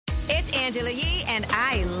It's Angela Yee, and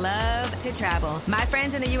I love to travel. My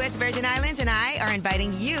friends in the U.S. Virgin Islands and I are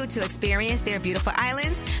inviting you to experience their beautiful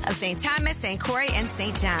islands of St. Thomas, St. Croix, and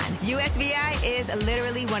St. John. USVI is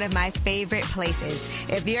literally one of my favorite places.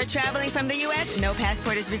 If you're traveling from the U.S., no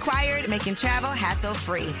passport is required, making travel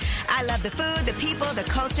hassle-free. I love the food, the people, the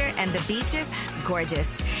culture, and the beaches.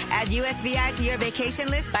 Gorgeous. Add USVI to your vacation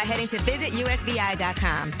list by heading to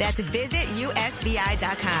visitusvi.com. That's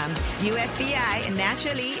visitusvi.com. USVI,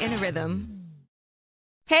 naturally in rhythm.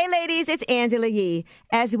 Hey ladies, it's Angela Yee.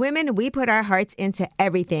 As women, we put our hearts into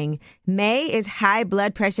everything. May is High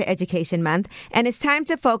Blood Pressure Education Month, and it's time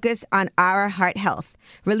to focus on our heart health.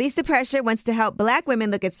 Release the Pressure wants to help Black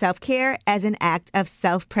women look at self-care as an act of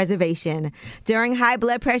self-preservation. During High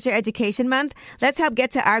Blood Pressure Education Month, let's help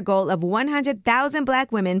get to our goal of 100,000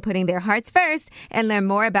 Black women putting their hearts first and learn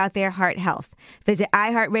more about their heart health. Visit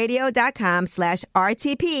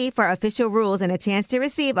iHeartRadio.com/RTP for official rules and a chance to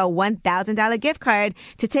receive a $1,000 gift card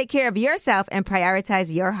to take care of yourself and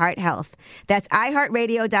prioritize your heart health. That's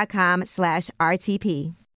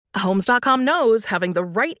iHeartRadio.com/RTP. Homes.com knows having the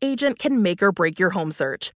right agent can make or break your home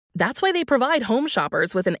search. That's why they provide home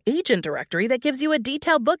shoppers with an agent directory that gives you a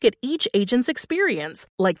detailed look at each agent's experience,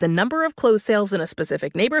 like the number of closed sales in a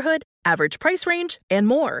specific neighborhood, average price range, and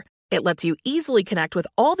more. It lets you easily connect with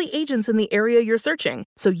all the agents in the area you're searching,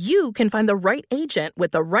 so you can find the right agent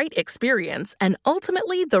with the right experience and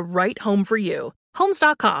ultimately the right home for you.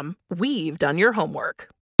 Homes.com. We've done your homework.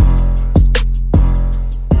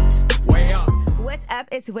 Way up. What's up?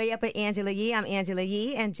 It's Way Up with Angela Yee. I'm Angela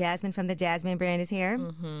Yee, and Jasmine from the Jasmine brand is here.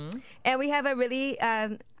 Mm-hmm. And we have a really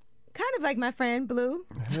kind of like my friend Bleu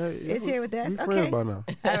is here with us. Okay. By now.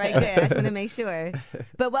 All right, good. I just want to make sure.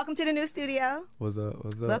 But welcome to the new studio. What's up?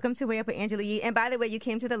 What's up? Welcome to Way Up with Angela Yee. And by the way, you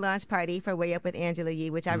came to the launch party for Way Up with Angela Yee,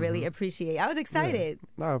 which I really appreciate. I was excited.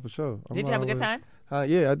 Yeah. Nah, for sure. Did you have a good time?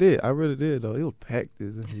 Yeah, I did. I really did, though. It was packed.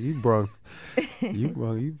 You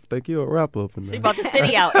think you're a rapper up in there. She brought the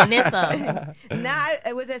city out and then some. Nah,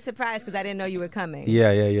 it was a surprise because I didn't know you were coming.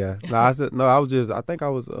 Yeah. I think I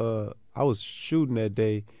was shooting that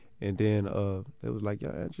day, and then it was like,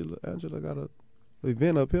 yeah, Angela got a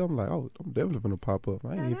event up here. I'm like, oh, I'm definitely gonna pop up.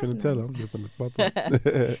 I ain't even finna tell her. I'm just gonna pop up.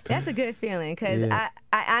 That's a good feeling because I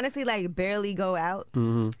honestly like barely go out,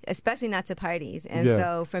 especially not to parties. And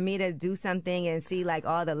so for me to do something and see like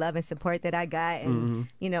all the love and support that I got and,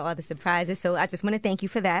 all the surprises. So I just want to thank you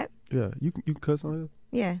for that. Yeah, you cuss on here?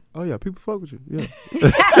 Yeah. Oh, yeah, people fuck with you. Yeah.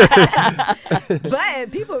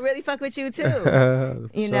 But people really fuck with you, too.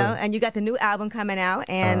 You know, and you got the new album coming out,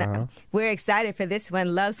 and we're excited for this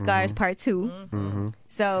one, Love Scars Part 2.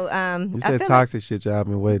 So, it's that toxic shit y'all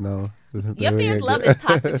been waiting on. Your fans love this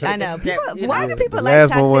toxic shit. I know. Why do people like toxicity?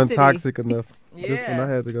 Last one wasn't toxic enough. This one I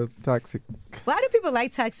had to go toxic. Why do people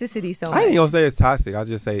like toxicity so much? I ain't gonna say it's toxic. I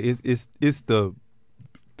just say it's the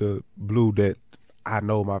Blue that I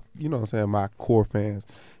know my, my core fans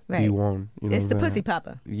be wanting. It's the pussy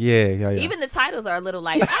popper. Yeah. Even the titles are a little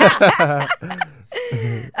like,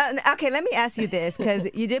 okay, let me ask you this, because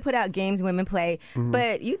you did put out games women play,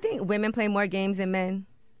 but you think women play more games than men?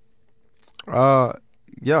 Yeah.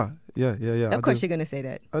 Of course you're going to say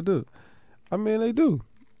that. I do. I mean, they do.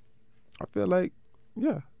 I feel like,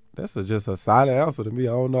 that's just a silent answer to me.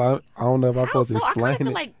 I don't know. I don't know if I'm supposed to explain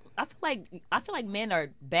it. I feel like men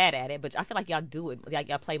are bad at it, but I feel like y'all do it. Like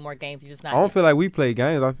y'all play more games. You're just not. I don't feel like we play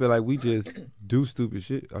games. I feel like we just do stupid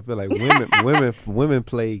shit. I feel like women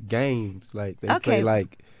play games. Like they play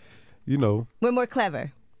like, We're more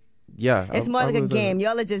clever. Yeah. It's more like a game.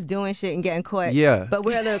 Y'all are just doing shit and getting caught. Yeah. But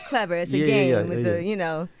we're a little clever. It's a game. It's a,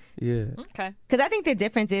 Yeah. Okay. Because I think the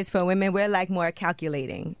difference is for women, we're like more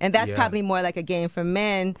calculating. And that's probably more like a game. For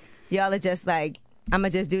men, y'all are just like, I'm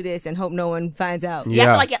going to just do this and hope no one finds out. Yeah, I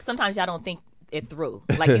feel like sometimes y'all don't think it through.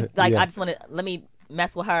 Like, I just want to, let me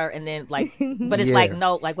mess with her and then but it's like,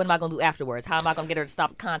 no, like what am I going to do afterwards? How am I going to get her to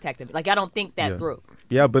stop contacting me? Like, I don't think that through.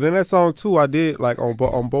 Yeah, but in that song too, I did like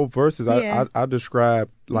on both verses, I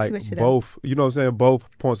described like both,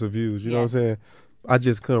 both points of views, you know what I'm saying? I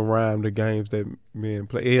just couldn't rhyme the games that men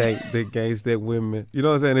play. It ain't the games that women, you know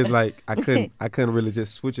what I'm saying? It's like, I couldn't really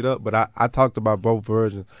just switch it up, but I talked about both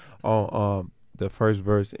versions on, the first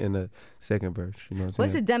verse and the second verse. You know what I'm saying?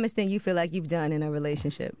 What's the dumbest thing you feel like you've done in a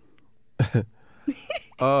relationship? It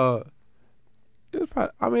was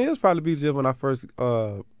probably be just when I first,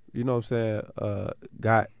 got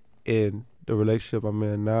in the relationship I'm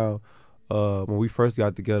in now. When we first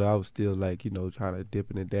got together, I was still like, trying to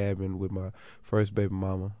dipping and dabbing with my first baby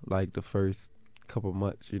mama, like the first couple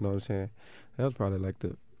months. You know what I'm saying? That was probably like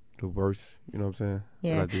the the worst. You know what I'm saying?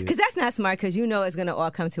 Yeah, because that's not smart. Because it's gonna all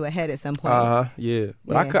come to a head at some point. Yeah.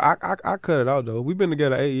 But I cut it out though. We've been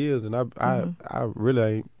together 8 years, and I really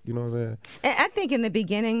ain't. You know what I'm saying? And I think in the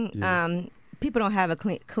beginning, people don't have a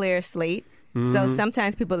clear slate, so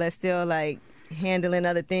sometimes people are still like handling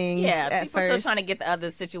other things. Yeah, people first. still trying to get the other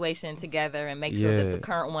situation together and make sure that the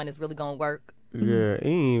current one is really gonna work. Yeah, ain't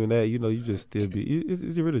even that. You just still be.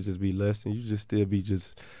 It's really just be less, and you just still be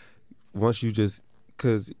just. Once you just,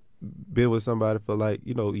 cause been with somebody for like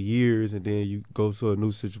years, and then you go to a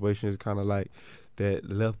new situation, it's kind of like that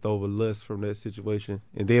leftover lust from that situation,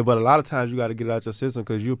 and then but a lot of times you got to get it out your system,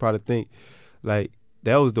 cause you probably think like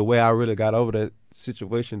that was the way I really got over that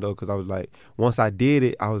situation though, cause I was like once I did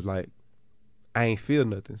it, I was like I ain't feel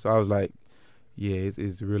nothing, so I was like. Yeah,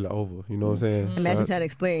 it's really over. You know what I'm saying? Imagine trying to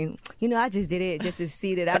explain. I just did it just to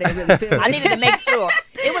see that I didn't really feel it. I needed to make sure.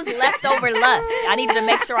 It was leftover lust. I needed to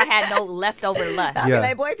make sure I had no leftover lust. I was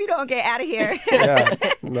like, boy, if you don't get out of here.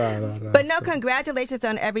 No. But no, congratulations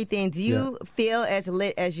on everything. Do you feel as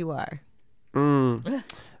lit as you are? No,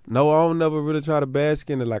 I don't never really try to bask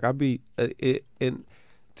in it. Like, I be, and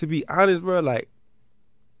to be honest, bro, like,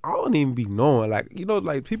 I don't even be knowing. Like,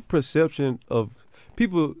 like, people perception of,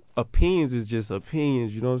 people opinions is just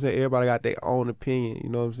opinions, you know what I'm saying? Everybody got their own opinion, you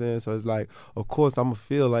know what I'm saying? So it's like, of course I'm gonna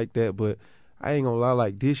feel like that, but I ain't gonna lie,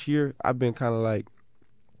 like this year I've been kind of like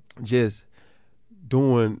just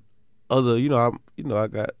doing other, I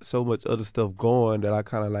got so much other stuff going that I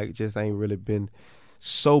kind of like just ain't really been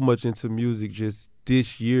so much into music just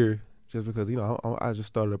this year. Just because, I just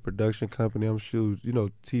started a production company. I'm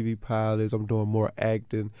shooting, TV pilots. I'm doing more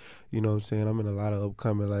acting. You know what I'm saying? I'm in a lot of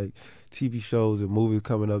upcoming, like, TV shows and movies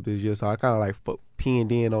coming up this year. So I kind of, like,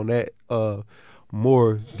 pinned in on that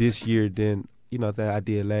more this year than, that I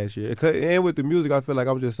did last year. And with the music, I feel like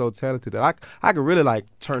I'm just so talented that I could really, like,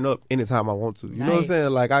 turn up anytime I want to. You know what I'm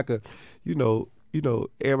saying? Like, I could,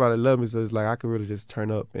 everybody love me, so it's like I can really just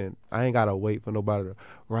turn up, and I ain't gotta wait for nobody to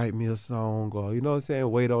write me a song or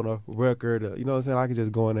wait on a record. Or, I can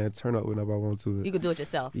just go in there and turn up whenever I want to. You can do it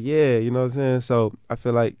yourself. Yeah, you know what I'm saying. So I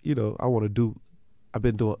feel like I want to do. I've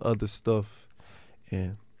been doing other stuff,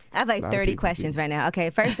 and I have like 30 questions right now. Okay,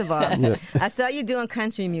 first of all, I saw you doing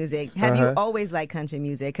country music. Have you always liked country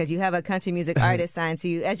music? Because you have a country music artist signed to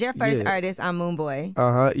you as your first artist on Moonboy.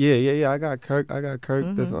 Yeah. I got Kirk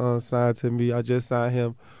that's signed to me. I just signed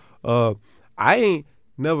him. I ain't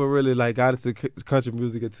never really like got into country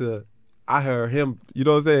music until I heard him. You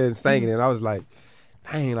know what I'm saying, singing, and I was like,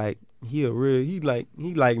 dang, like he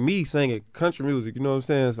like me singing country music. You know what I'm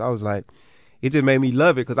saying? So I was like, it just made me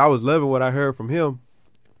love it because I was loving what I heard from him.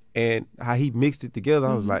 And how he mixed it together,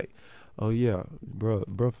 I was like, oh, yeah, bro,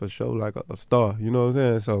 for sure, like a star. You know what I'm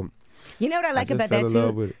saying? So, you know what I like about that,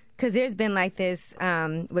 too? Because there's been like this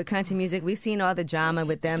with country music. We've seen all the drama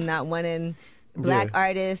with them not wanting black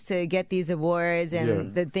artists to get these awards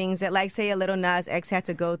and the things that, like, say, a Lil Nas X had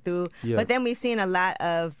to go through. Yeah. But then we've seen a lot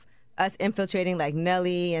of us infiltrating like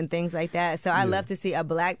Nelly and things like that. So I love to see a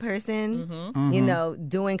black person,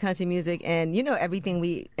 doing country music, and everything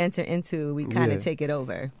we enter into, we kind of take it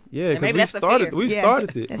over. Yeah, because we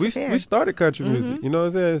started it. We started country music. You know what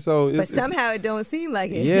I'm saying? So, but somehow it don't seem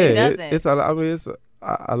like it. Yeah, it doesn't. It's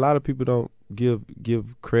a lot of people don't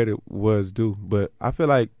give credit what's due, but I feel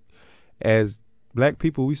like as black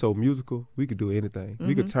people, we so musical, we could do anything.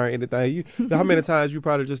 We could turn anything. How many times you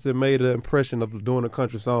probably just made an impression of doing a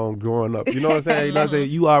country song growing up? You know what I'm saying? You know what I'm saying?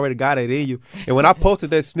 You already got it in you. And when I posted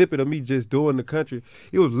that snippet of me just doing the country,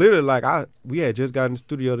 it was literally like we had just got in the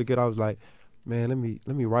studio together. I was like, man, let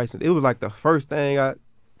me write something. It was like the first thing I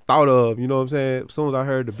thought of, you know what I'm saying? As soon as I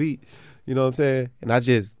heard the beat, you know what I'm saying? And I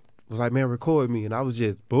just was like, man, record me. And I was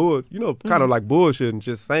just bored, kind of like bullshitting,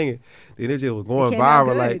 just singing. Then it just was going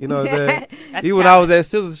viral, like, you know what I'm saying? Even when I was at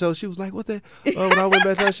Scissor Show, she was like, what that? When I went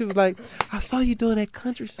back to her, she was like, I saw you doing that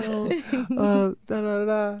country song,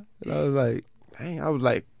 da-da-da-da. And I was like, dang, I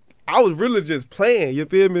was really just playing, you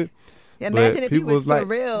feel me? Imagine if you was for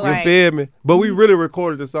real. You feel me? But we really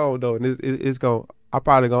recorded the song, though, and it's going, I'm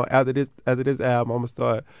probably going, after this album, I'm going to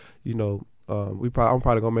start, I'm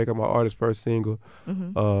probably gonna make it my artist's first single,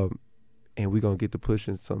 and we're gonna get to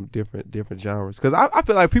pushing some different genres. Cause I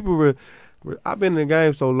feel like people I've been in the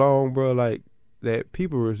game so long, bro, like that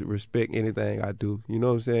people respect anything I do. You know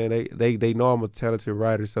what I'm saying? They know I'm a talented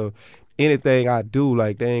writer, so anything I do,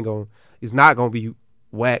 like it's not gonna be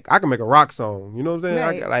whack. I can make a rock song. You know what I'm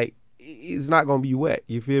saying? Right. It's not gonna be whack.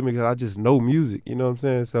 You feel me? Cause I just know music. You know what I'm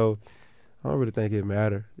saying? So I don't really think it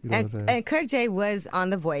mattered. You know what I'm saying? And Kirk J was on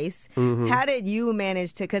The Voice. Mm-hmm. How did you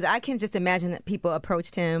manage to, because I can just imagine that people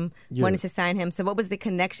approached him, wanted to sign him. So what was the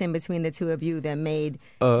connection between the two of you that made?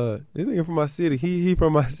 This nigga from my city. He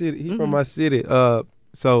from my city. He from my city.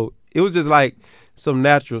 So it was just like some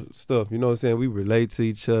natural stuff. You know what I'm saying? We relate to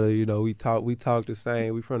each other. You know, we talk the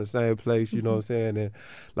same. We from the same place. You know what I'm saying? And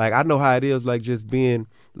like I know how it is. Like just being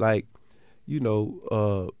like, you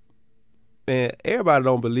know, man, everybody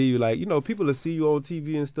don't believe you. Like, you know, people will see you on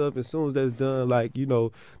TV and stuff. As soon as that's done, like, you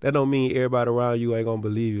know, that don't mean everybody around you ain't gonna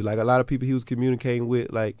believe you. Like, a lot of people he was communicating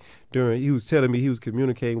with, like, he was telling me he was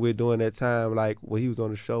communicating with during that time, like, when he was on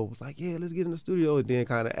the show, was like, yeah, let's get in the studio. And then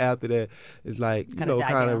kind of after that, it's like, you know,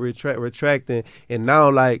 kind of retracting. And now,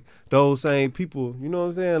 like, those same people, you know what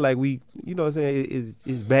I'm saying? Like, we, you know what I'm saying?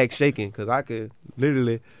 It's back shaking because I could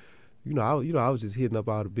literally, I was just hitting up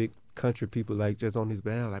all the big country people like just on his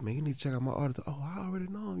band, like, man, you need to check out my artist. Oh, I already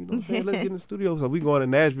know, you know what I'm saying? Let's get in the studio. So we going to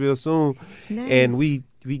Nashville soon. Nice. And we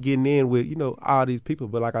getting in with, you know, all these people.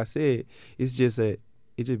 But like I said, it's just it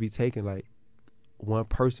just be taking like one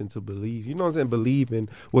person to believe, you know what I'm saying, believe in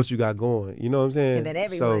what you got going, you know what I'm saying? And then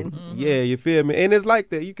everyone. So yeah, you feel me? And it's like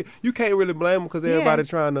that. You can't really blame them because everybody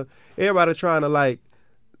trying to like,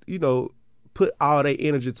 you know, put all their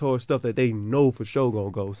energy towards stuff that they know for sure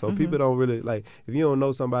gonna go. So people don't really, like, if you don't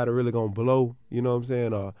know somebody really gonna blow, you know what I'm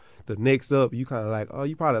saying, or the next up, you kind of like, oh,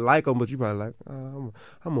 you probably like them, but you probably like, I'm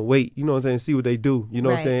gonna wait, you know what I'm saying, see what they do, you know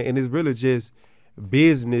what I'm saying? And it's really just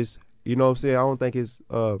business, you know what I'm saying? I don't think it's,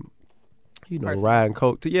 you know, personal. Riding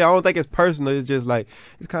coke. I don't think it's personal. It's just like,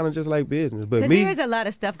 it's kind of just like business. But me, there's a lot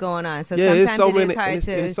of stuff going on, so sometimes it's hard to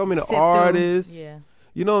There's so many artists. Yeah.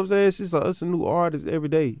 You know what I'm saying? It's just it's a new artist every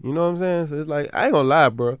day. You know what I'm saying? So it's like, I ain't gonna lie,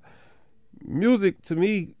 bro. Music to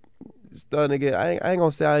me is starting to get. I ain't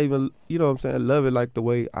gonna say I even, you know what I'm saying, love it like the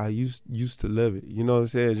way I used to love it. You know what I'm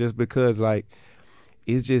saying? Just because like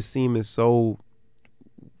it's just seeming so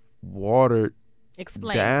watered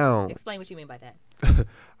down. Explain what you mean by that.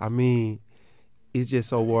 I mean, it's just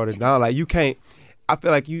so watered down. Like you can't. I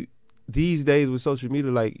feel like you these days with social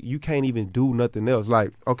media, like you can't even do nothing else.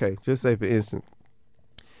 Like, okay, just say for instance.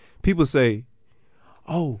 People say,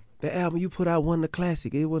 oh, the album you put out wasn't a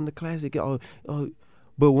classic. It wasn't a classic. But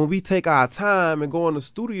when we take our time and go in the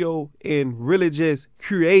studio and really just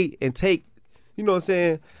create and take, you know what I'm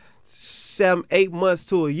saying, 7-8 months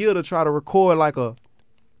to a year to try to record like a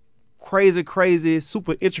crazy,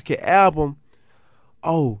 super intricate album,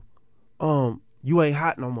 you ain't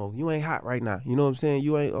hot no more. You ain't hot right now. You know what I'm saying?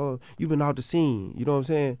 You ain't, you've been out the scene. You know what I'm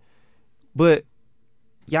saying? But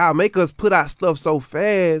y'all make us put out stuff so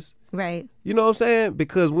fast. Right. You know what I'm saying?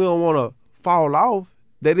 Because we don't want to fall off.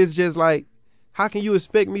 That it's just like, how can you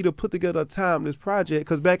expect me to put together a timeless project?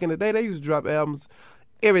 Because back in the day, they used to drop albums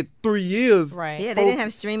every 3 years. Right. Yeah, they didn't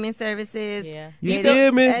have streaming services. Yeah. You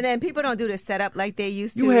feel me? And then people don't do the setup like they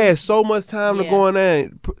used to. You had so much time to go in there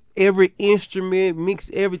and every instrument, mix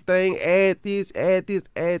everything, add this.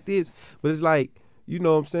 But it's like, you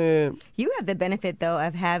know what I'm saying? You have the benefit, though,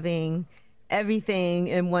 of having everything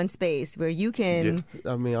in one space where you can.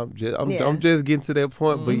 Yeah. I mean, I'm just getting to that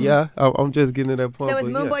point, but I'm just getting to that point. So is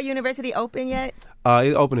Moonboy University open yet?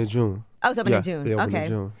 It opened in June. Oh, it's open in June. Yeah, okay. In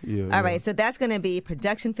June. Yeah. All right. So that's going to be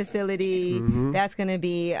production facility. Mm-hmm. That's going to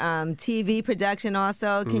be TV production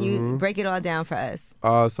also. Can you break it all down for us?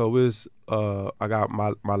 So it's I got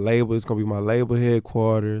my label. It's going to be my label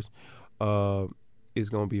headquarters. It's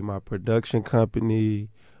going to be my production company.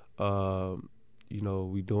 You know,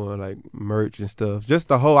 we doing like merch and stuff. Just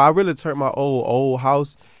the whole, I really turned my old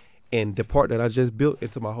house and the part that I just built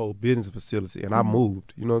into my whole business facility. And I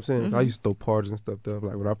moved, you know what I'm saying? I used to throw parties and stuff there,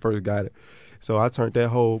 like when I first got it. So I turned that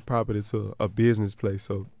whole property to a business place.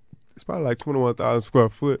 So it's probably like 21,000 square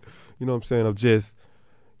foot, you know what I'm saying, of just,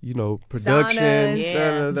 you know, production.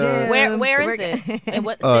 Saunas, Where is it? And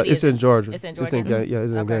what city it's in Georgia. It's in Georgia? It's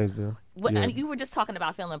in Gainesville. And you were just talking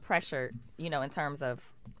about feeling pressure, you know, in terms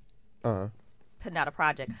of putting out a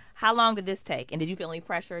project. How long did this take? And did you feel any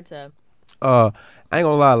pressure to? I ain't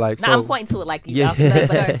gonna lie, like, now, so I'm pointing to it like you. Yes,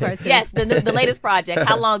 the latest project.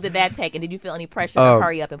 How long did that take? And did you feel any pressure to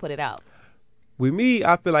hurry up and put it out? With me,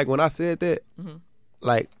 I feel like when I said that,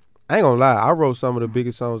 like, I ain't gonna lie, I wrote some of the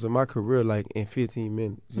biggest songs in my career like in 15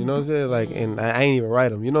 minutes. You know what I'm saying? Like, and I ain't even write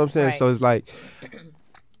them. You know what I'm saying? Right. So it's like,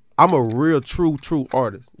 I'm a real true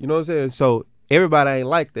artist. You know what I'm saying? So everybody ain't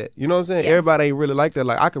like that. You know what I'm saying? Yes. Everybody ain't really like that.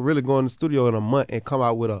 Like, I could really go in the studio in a month and come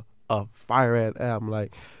out with a fire-ass album.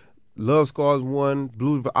 Like, Love Scars 1,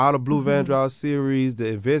 all the Bleu Vandross series, the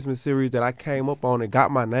investment series that I came up on and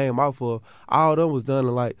got my name out for, all of them was done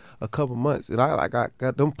in like a couple months. And I got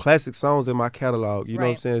them classic songs in my catalog. You know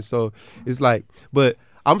what I'm saying? So it's like, but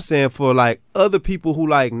I'm saying for like other people who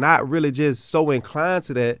like not really just so inclined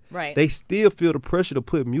to that, right. They still feel the pressure to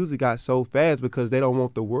put music out so fast because they don't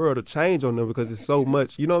want the world to change on them because it's so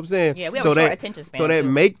much. You know what I'm saying? Yeah, we have a short attention span. So that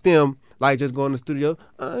too. make them like just go in the studio,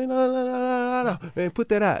 no, man, put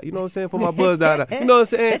that out. You know what I'm saying? For my buzz out. You know what I'm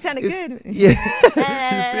saying? That sounded good. Yeah.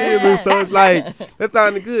 You feel me? So it's like, that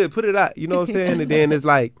sounded good. Put it out. You know what I'm saying? And then it's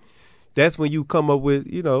like, that's when you come up with,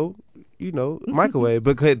 microwave,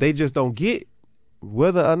 because they just don't get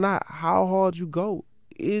whether or not how hard you go,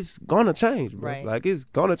 it's gonna change, bro. Right. Like, it's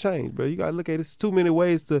gonna change, bro. You gotta look at it. It's too many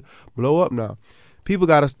ways to blow up now. People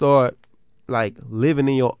gotta start like living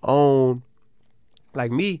in your own.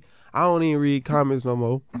 Like me, I don't even read comments no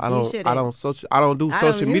more. I don't do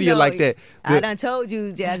social media like that. I done told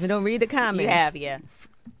you, Jasmine, don't read the comments. You have, yeah.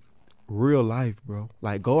 Real life, bro.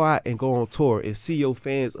 Like, go out and go on tour and see your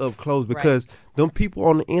fans up close, because them people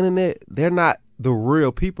on the internet, they're not the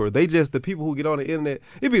real people. They just the people who get on the internet.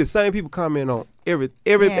 It be the same people comment on every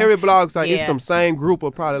blog site. It's them same group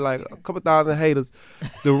of probably like a couple thousand haters.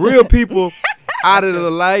 The real people out of the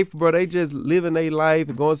life, bro, they just living their life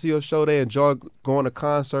and going to your show. They enjoy going to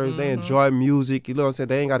concerts. They enjoy music. You know what I'm saying?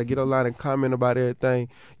 They ain't got to get online and comment about everything.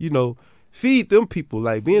 Feed them people,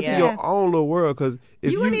 like, be into your own little world, because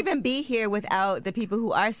if you wouldn't even be here without the people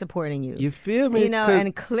who are supporting you. You feel me?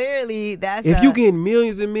 And clearly that's if you getting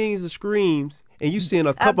millions and millions of streams and you seeing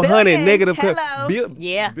a couple hundred negative.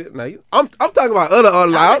 Yeah. I'm talking about other.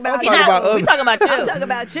 We talking about you. I'm talking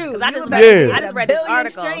about you. I just read this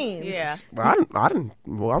article. Streams. Yeah. I didn't.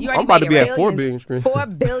 Well, I'm about to be at 4 billion streams. 4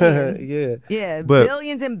 billion. Yeah. But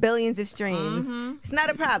billions and billions of streams. It's not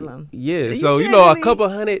a problem. Yeah. So a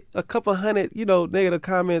couple hundred, negative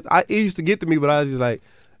comments. It used to get to me, but I was just like,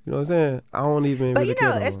 you know what I'm saying? I don't even. But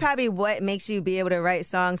really it's probably what makes you be able to write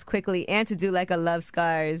songs quickly and to do like a Love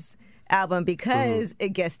Scars album, because it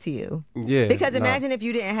gets to you. Yeah. Because imagine if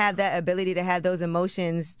you didn't have that ability to have those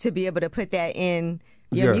emotions to be able to put that in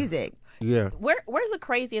your music. Yeah. Where's the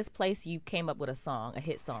craziest place you came up with a song, a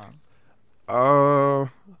hit song?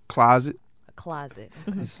 Closet. A closet.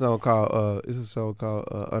 It's a song called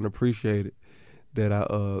Unappreciated that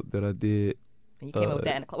I did. And you came up with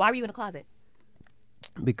that. Why were you in the closet?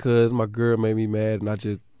 Because my girl made me mad,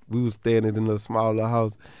 and we was staying in a small little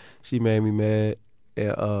house. She made me mad,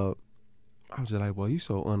 and I was just like, well, you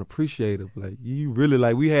so unappreciative. Like, you really,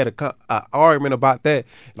 like, we had a argument about that.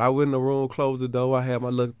 And I went in the room, closed the door. I had my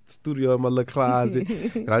little studio in my little closet.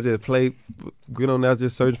 And I just get on there,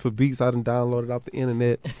 just searching for beats. I done downloaded off the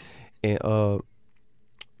internet. And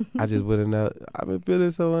I just went in there. I've been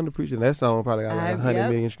feeling so unappreciated. That song probably got like 100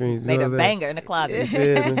 million streams. Made a banger in the closet.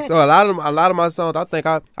 So a lot of my songs, I think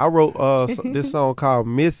I wrote this song called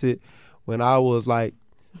Miss It when I was like,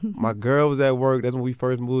 my girl was at work. That's when we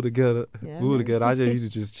first moved together. I just used to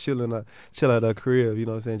just chill at her crib, you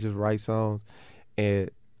know what I'm saying, just write songs. And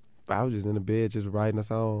I was just in the bed just writing a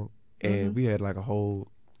song. And we had like a whole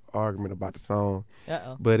argument about the song.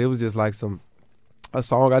 But it was just like a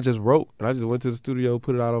song I just wrote, and I just went to the studio,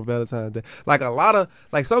 put it out on Valentine's Day. Like, a lot of,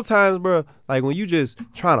 like, sometimes, bro, like, when you just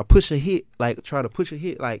trying to push a hit, like,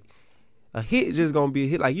 a hit just gonna be a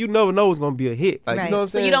hit. Like, you never know it's gonna be a hit. Like, you know what I'm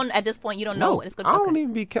saying? So you don't, at this point, you don't know it's gonna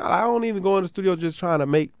be. I don't even go in the studio just trying to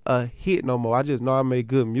make a hit no more. I just know I make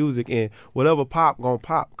good music, and whatever pop gonna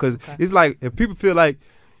pop. Cause it's like, if people feel like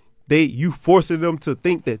you forcing them to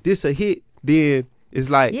think that this a hit, then it's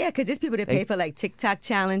like, because there's people that pay for like TikTok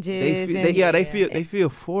challenges. They feel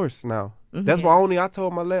forced now. That's why I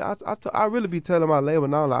told my label. I really be telling my label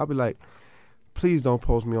now. Like, I'll be like, please don't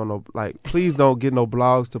post me on no, like, please don't get no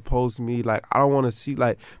blogs to post me. Like, I don't want to see,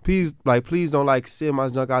 like, please don't like send my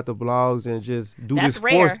junk out the blogs and just do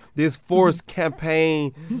this forced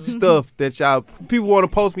campaign stuff that y'all people want to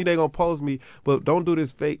post me. They gonna post me, but don't do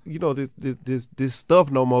this fake, this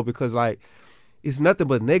stuff no more, because like, it's nothing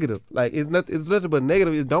but negative. Like, it's nothing but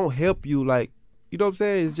negative. It don't help you. Like, you know what I'm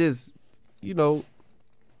saying? It's just,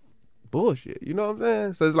 bullshit. You know what I'm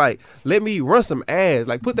saying? So it's like, let me run some ads.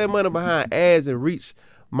 Like, put that money behind ads and reach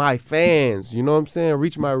my fans. You know what I'm saying?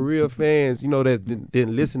 Reach my real fans, that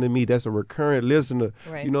didn't listen to me. That's a recurrent listener.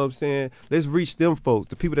 Right. You know what I'm saying? Let's reach them folks.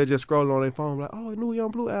 The people that just scroll on their phone like, oh, a new Young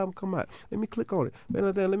Bleu album come out. Let me click on it.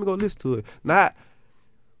 Let me go listen to it. Not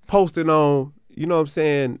posting on, you know what I'm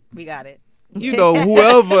saying? We got it.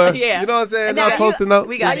 Whoever, you know what I'm saying? Not posting up.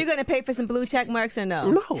 Are you going to pay for some blue check marks or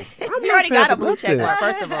no? No. You already got a blue check mark,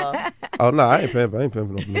 first of all. Oh, no, I ain't paying for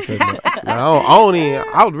no blue check mark.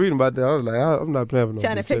 I was reading about that. I was like, I'm not paying for no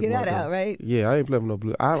Trying blue to figure check that out, right? Yeah, I ain't playing for no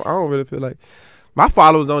blue. I don't really feel like My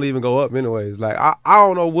followers don't even go up anyways. Like, I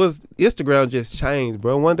don't know what's Instagram just changed,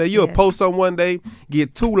 bro. One day you'll post something one day,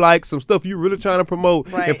 get 2 likes, some stuff you really trying to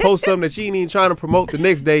promote, and post something that you ain't even trying to promote the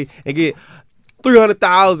next day and get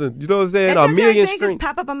 300,000. You know what I'm saying? And a sometimes million things just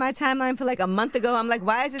pop up on my timeline for like a month ago. I'm like,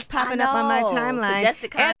 why is this popping up on my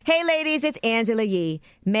timeline? Hey, ladies, it's Angela Yee.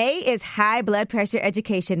 May is High Blood Pressure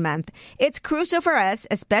Education Month. It's crucial for us,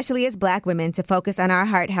 especially as Black women, to focus on our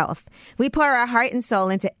heart health. We pour our heart and soul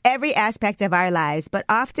into every aspect of our lives, but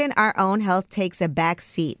often our own health takes a back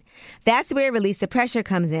seat. That's where Release the Pressure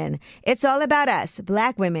comes in. It's all about us,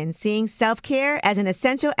 Black women, seeing self-care as an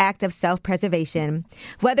essential act of self-preservation.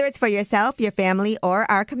 Whether it's for yourself, your family, or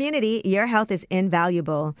our community, your health is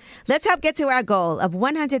invaluable. Let's help get to our goal of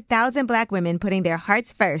 100,000 Black women putting their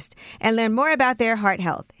hearts first and learn more about their heart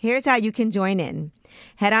health. Here's how you can join in.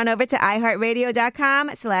 Head on over to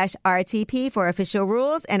iHeartRadio.com/RTP for official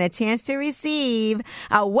rules and a chance to receive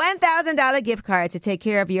a $1,000 gift card to take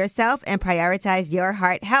care of yourself and prioritize your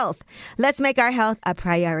heart health. Let's make our health a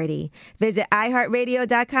priority. Visit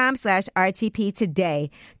iHeartRadio.com/RTP today.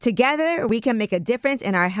 Together, we can make a difference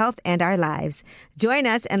in our health and our lives. Join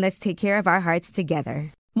us and let's take care of our hearts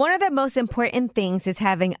together. One of the most important things is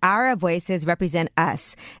having our voices represent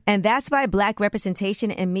us. And that's why Black representation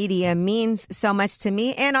in media means so much to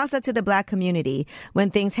me and also to the Black community. When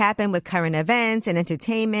things happen with current events and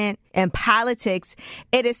entertainment and politics,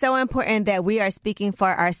 it is so important that we are speaking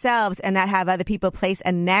for ourselves and not have other people place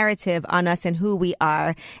a narrative on us and who we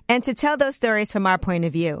are, and to tell those stories from our point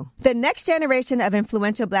of view. The next generation of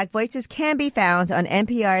influential Black voices can be found on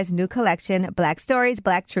NPR's new collection, Black Stories,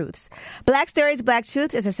 Black Truths. Black Stories, Black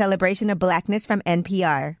Truths is a celebration of Blackness from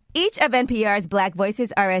NPR. Each of NPR's Black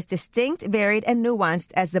voices are as distinct, varied, and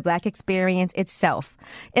nuanced as the Black experience itself.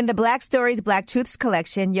 In the Black Stories, Black Truths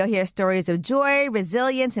collection, you'll hear stories of joy,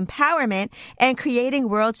 resilience, empowerment, and creating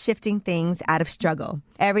world-shifting things out of struggle.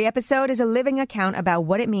 Every episode is a living account about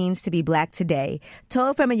what it means to be Black today,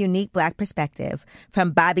 told from a unique Black perspective.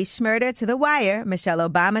 From Bobby Shmurda to The Wire, Michelle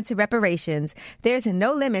Obama to reparations, there's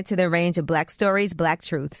no limit to the range of Black Stories, Black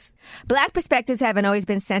Truths. Black perspectives haven't always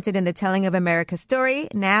been centered in the telling of America's story.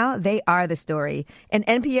 Now they are the story. In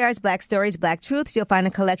NPR's Black Stories, Black Truths, you'll find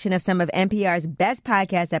a collection of some of NPR's best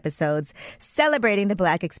podcast episodes celebrating the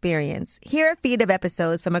Black experience. Hear a feed of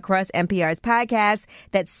episodes from across NPR's podcasts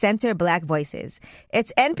that center Black voices.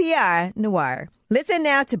 It's NPR Noir. Listen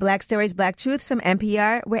now to Black Stories, Black Truths from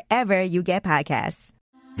NPR wherever you get podcasts.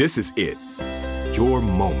 This is it. Your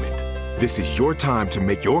moment. This is your time to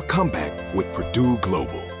make your comeback with Purdue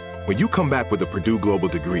Global. When you come back with a Purdue Global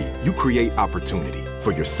degree, you create opportunity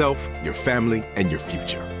for yourself, your family, and your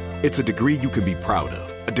future. It's a degree you can be proud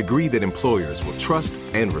of, a degree that employers will trust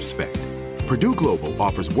and respect. Purdue Global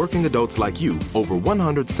offers working adults like you over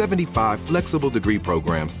 175 flexible degree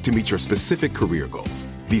programs to meet your specific career goals.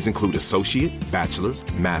 These include associate, bachelor's,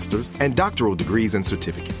 master's, and doctoral degrees and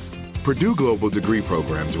certificates. Purdue Global degree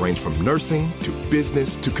programs range from nursing to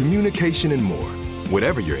business to communication and more.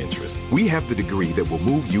 Whatever your interest, we have the degree that will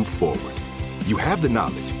move you forward. You have the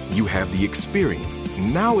knowledge, you have the experience.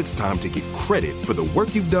 Now it's time to get credit for the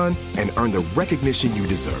work you've done and earn the recognition you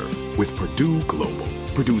deserve with Purdue Global,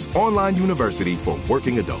 Purdue's online university for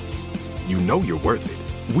working adults. You know you're worth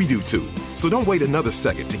it. We do too. So don't wait another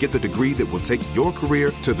second to get the degree that will take your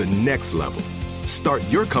career to the next level. Start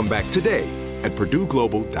your comeback today at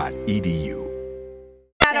purdueglobal.edu.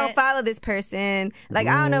 I don't follow this person. Like,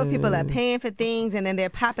 I don't know if people are paying for things and then they're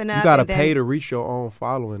popping up. You got to pay to reach your own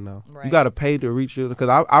following now. Right. You got to pay to reach your, because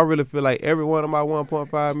I really feel like every one of my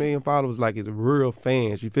 1.5 million followers like is real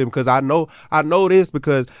fans. You feel me? Because I know this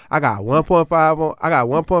because I got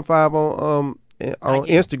 1.5 on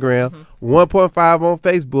Instagram, 1.5 on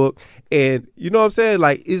Facebook, and you know what I'm saying?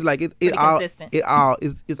 Like, it's like it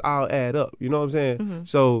all add up. You know what I'm saying? Mm-hmm.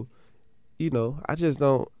 So, I just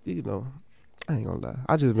don't, I ain't gonna lie.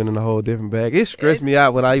 I just been in a whole different bag. It stressed me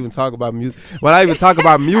out when I even talk about music. When I even talk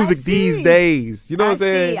about music these days, you know what I'm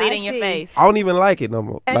saying? See it in your face. I don't even like it no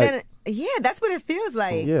more. And then, that's what it feels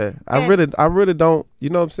like. Yeah, I really don't. You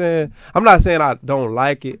know what I'm saying? I'm not saying I don't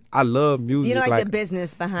like it. I love music. You don't like the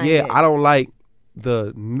business behind it. Yeah, I don't like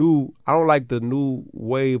the new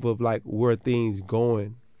wave of like where things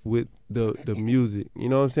going with the music. You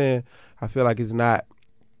know what I'm saying? I feel like it's not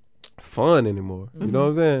fun anymore. You know what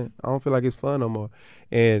I'm saying? I don't feel like it's fun no more.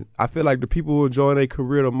 And I feel like the people who enjoy their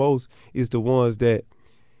career the most is the ones that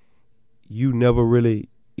you never really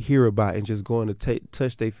hear about and just going to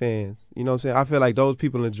touch their fans. You know what I'm saying? I feel like those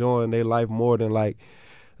people enjoying their life more than like,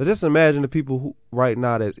 just imagine the people who right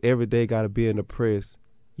now that's every day got to be in the press.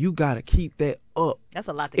 You got to keep that up. That's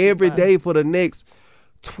a lot to every keep day for the next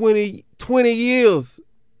 20 years.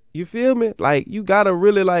 you feel me? Like, you gotta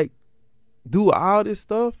really like do all this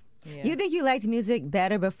stuff. Yeah. You think you liked music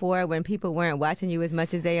better before when people weren't watching you as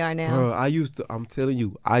much as they are now? Bro, I'm telling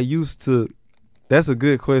you, that's a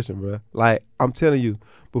good question, bro. Like, I'm telling you,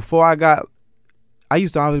 before I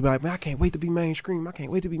used to always be like, man, I can't wait to be mainstream. I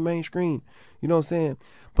can't wait to be mainstream. You know what I'm saying?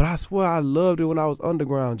 But I swear I loved it when I was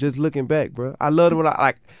underground, just looking back, bro. I loved it when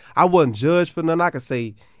I wasn't judged for nothing. I could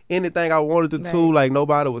say anything I wanted to do. Like,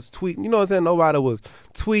 nobody was tweeting. You know what I'm saying? Nobody was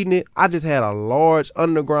tweeting it. I just had a large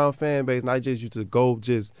underground fan base, and I just used to go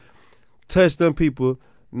just touch them people.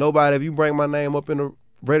 Nobody, if you bring my name up in the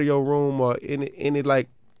radio room or any like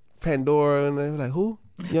Pandora, and they're like, who?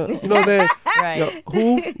 You know what I'm saying? Right.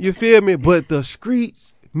 Who? You feel me? But the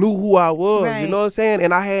streets knew who I was. Right. You know what I'm saying?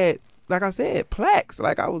 And I had, like I said, plaques.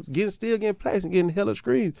 Like, I was still getting plaques and getting hella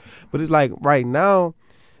screens. But it's like right now,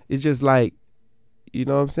 it's just like, you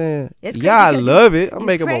know what I'm saying? I love it. I'm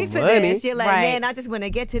making more money. You're like, man, I just want to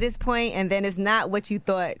get to this point, and then it's not what you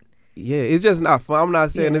thought. Yeah, it's just not fun. I'm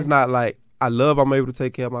not saying it's not like, I'm able to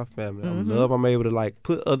take care of my family. I'm able to like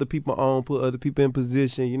put other people on, put other people in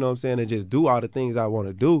position, you know what I'm saying, and just do all the things I want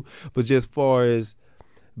to do. But just far as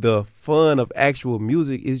the fun of actual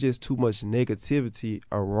music, it's just too much negativity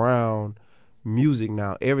around music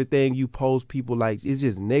now. Everything you post, people like, it's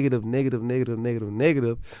just negative to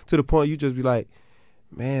the point you just be like,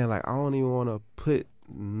 man, like, I don't even want to put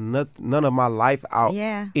none of my life out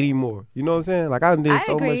anymore. You know what I'm saying? Like, I did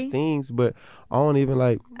so much things, but I don't even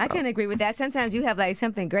like. I can agree with that. Sometimes you have like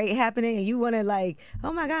something great happening, and you want to like,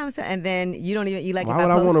 oh my God, and then you don't even, you like. Why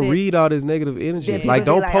would I want to read all this negative energy? Like,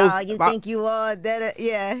 don't post. Oh, you think you all that?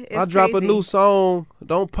 Yeah, it's I drop crazy. A new song.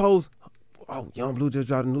 Don't post. Oh, Young Bleu just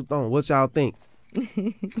dropped a new song. What y'all think?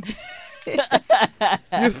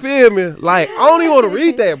 You feel me? Like, I don't even want to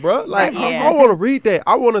read that, bro. Like, I don't want to read that.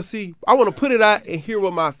 I want to put it out and hear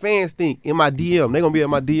what my fans think in my DM. They're going to be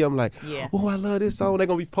in my DM like, oh, I love this song. They're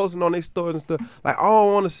going to be posting on their stories and stuff. Like, I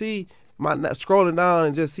don't want to see scrolling down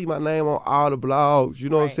and just see my name on all the blogs. You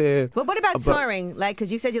know what I'm saying? But what about touring? Like,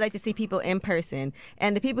 because you said you like to see people in person.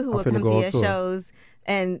 And the people who will come to your shows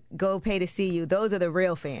and go pay to see you, those are the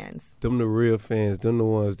real fans. Them the real fans. Them the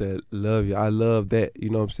ones that love you. I love that. You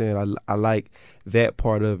know what I'm saying? I like that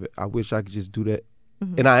part of it. I wish I could just do that.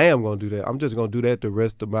 Mm-hmm. And I am going to do that. I'm just going to do that the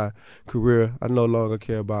rest of my career. I no longer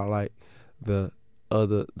care about, like, the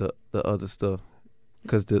other stuff.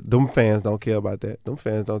 Because them fans don't care about that. Them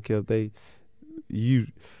fans don't care if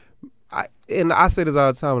and I say this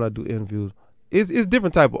all the time when I do interviews. It's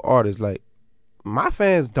different type of artists. Like, my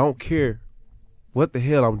fans don't care what the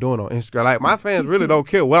hell I'm doing on Instagram. Like, my fans really don't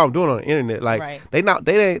care what I'm doing on the internet. Like, they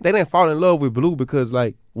didn't fall in love with Bleu because,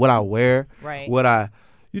 like, what I wear, what I,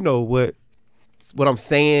 what I'm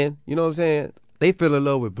saying, you know what I'm saying? They fell in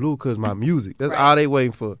love with Bleu because my music. That's all they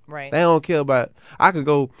waiting for. Right. They don't care about, I could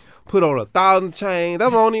go put on 1,000 chains.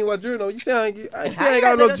 That's only even what you know. You see, I ain't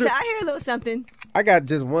got no jewelry. I hear a little something. I got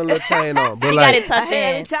just one little chain on. But you like, got it tucked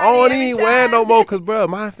in. I don't even wear no more because, bro,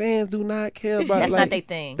 my fans do not care about That's not their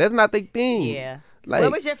thing. That's not their thing. Yeah. Like,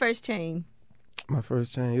 what was your first chain? My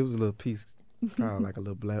first chain, it was a little piece. Like a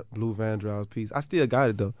little Bleu Vandross piece. I still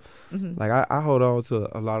got it though. Mm-hmm. Like I hold on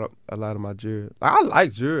to a lot of my jewelry. Like, I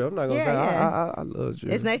like jewelry. I'm not gonna say I love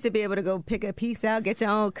jewelry. It's nice to be able to go pick a piece out, get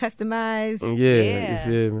your own customized. Yeah.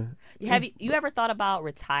 You feel me? Have you ever thought about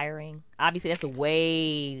retiring? Obviously, that's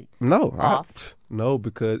way off. No,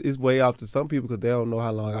 because it's way off to some people because they don't know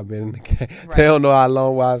how long I've been in the game. Right. They don't know how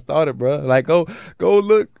long I started, bro. Like go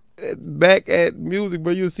look back at music,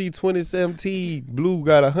 bro. You'll see 2017 Bleu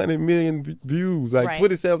got 100 million views. Like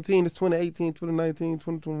 2017 is 2018, 2019,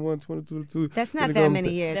 2021, 2022. That's not that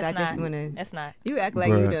many years. That's not. You act like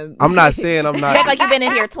you know. I'm not saying I'm not. You act like you've been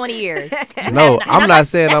in here 20 years. No, I'm not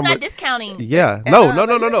saying that's I'm not discounting. Yeah. No.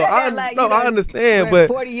 I understand, but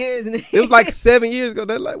 40 years. It was like 7 years ago.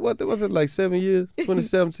 That like what was it, like 7 years?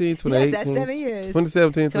 2017, 2018. Yes, that's 7 years.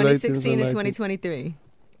 2017, 2016 and 2023.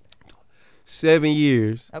 7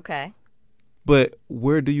 years. Okay. But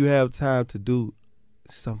where do you have time to do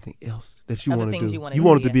something else that you want to do? You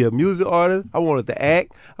wanted to be a music artist. I wanted to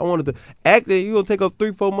act. I wanted to act. You're going to take up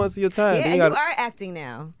 3-4 months of your time. Yeah, and you are acting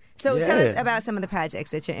now. So tell us about some of the projects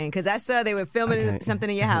that you're in, because I saw they were filming something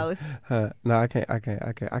in your house. No, I can't.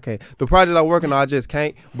 The project I'm working on, I just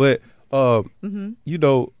can't. But, you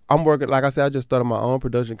know, I'm working, like I said, I just started my own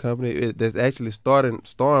production company that's actually starring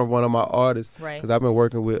one of my artists. Right. Because I've been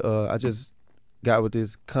working with, I just got with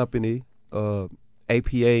this company,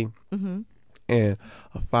 APA, and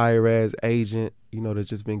a fire ass agent, you know, that's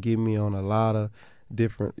just been getting me on a lot of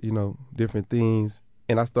different things.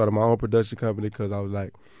 And I started my own production company because I was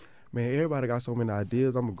like, man, everybody got so many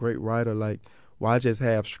ideas. I'm a great writer. Like, Well, I just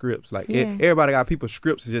have scripts. Like everybody got people's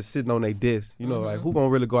scripts just sitting on their desk. You know, like who gonna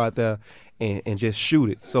really go out there and just shoot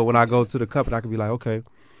it? So when I go to the company, I can be like, okay,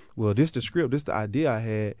 well, this the script, this the idea I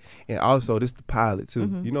had, and also this the pilot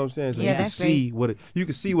too. You know what I'm saying? So you can see you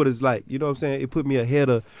can see what it's like. You know what I'm saying? It put me ahead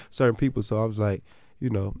of certain people. So I was like, you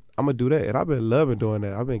know, I'm gonna do that, and I've been loving doing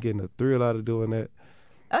that. I've been getting a thrill out of doing that.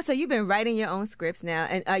 Oh, so you've been writing your own scripts now,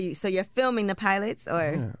 and so you're filming the pilots, or?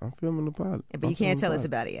 Yeah, I'm filming the pilot. But you can't tell us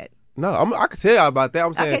about it yet. No, I can tell y'all about that.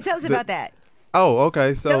 I'm saying. Okay, tell us about that. Oh,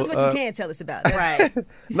 okay. So tell us what you can tell us about. Right.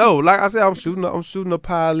 No, like I said, I'm shooting a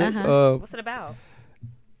pilot. What's it about?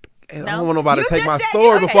 I don't want nobody to take my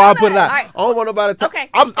story before I put it out. Right. I don't want nobody to. Okay.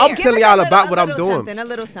 I'm telling y'all about what I'm doing. A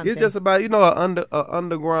little something. It's just about an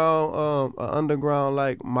underground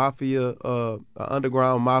like mafia,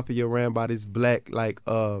 underground mafia ran by this black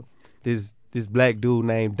this black dude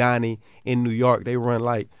named Donnie in New York. They run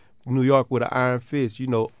like New York with an iron fist. You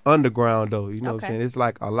know, underground though. You know what I'm saying? It's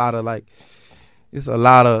like a lot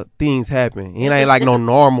of things happen. It ain't like no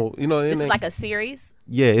normal. You know, it's like a series.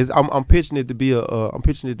 Yeah, I'm pitching it to be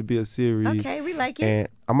a series. Okay, we like it. And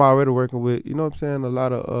I'm already working with, you know what I'm saying, a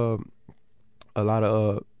lot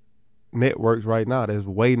of networks right now that's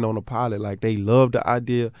waiting on a pilot. Like they love the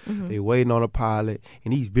idea, they waiting on a pilot,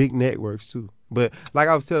 and these big networks too. But like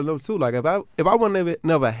I was telling them too, like if I wouldn't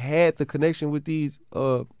never had the connection with these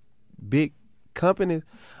big companies,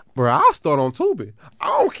 bro, I'll start on Tubi. I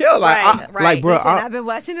don't care. Like, bro, listen, I've been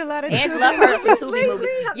watching a lot of Angela heard some Tubi movies.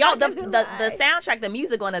 Yo, the soundtrack, the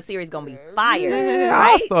music on that series gonna be fire. Yeah,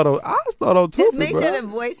 right? I'll start on Tubi. Just make sure the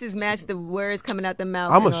voices match the words coming out the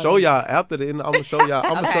mouth. I'm gonna show y'all after the end. I'm gonna show y'all.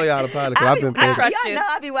 I'm gonna show y'all the pilot because I've been. I trust you. Y'all know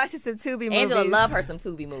I be watching some Tubi movies. Angela love her some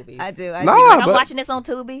Tubi movies. I do. Nah, I'm watching this on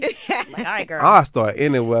Tubi. Like, all right, girl. I'll start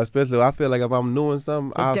anywhere, especially I feel like if I'm doing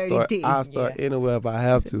something, I'll start anywhere if I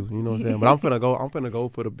have to. You know what I'm saying? But I'm finna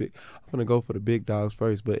go for the big dogs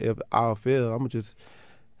first. But if I fail, I'm gonna just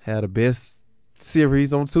have the best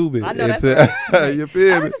series on Tubi. I know that's right. You feel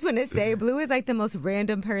me? I was just gonna say, Bleu is like the most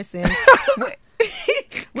random person.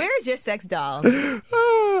 Where is your sex doll?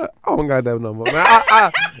 I don't got that no more.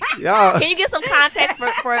 Man, y'all. Can you get some context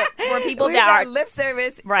for people we that got lip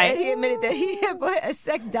service? Right. And he admitted that he had bought a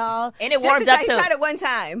sex doll. And it warmed up too. He tried it one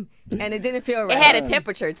time, and it didn't feel right. It had a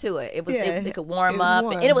temperature to it. It was it could warm up,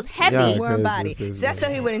 and it was heavy. Yeah, warm body. So that's so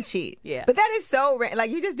he wouldn't cheat. Yeah. But that is so like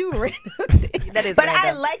you just do random things. That is. But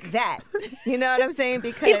random. I like that. You know what I'm saying?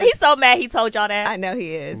 Because he's so mad he told y'all that. I know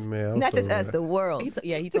he is. Man, not so just us, mad. the world. He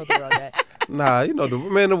told the world that. Nah, you know the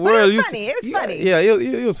world. It was funny. It was funny. Yeah,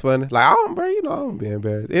 it was funny. Like I don't be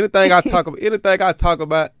embarrassed. Anything I talk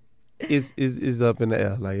about is up in the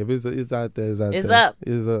air. Like if it's out there, it's out it's there. Up.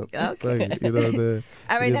 It's up. Okay. Like, you know what I'm saying?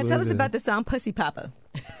 All right, now tell us about the song Pussy Papa.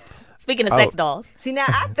 Speaking of sex dolls. See, now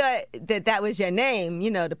I thought that was your name, you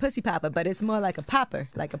know, the Pussy Papa, but it's more like a popper,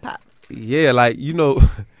 like a pop. Yeah, like, you know,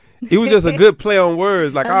 it was just a good play on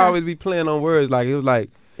words. Like I always be playing on words. Like it was like,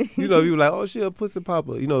 you know, you were like, oh, she a pussy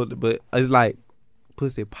popper, you know, but it's like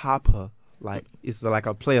pussy popper. Like it's like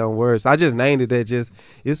a play on words. So I just named it that. It's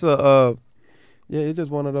it's just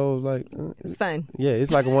one of those like. It's fun. Yeah,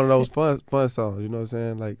 it's like one of those fun songs. You know what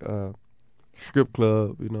I'm saying? Like script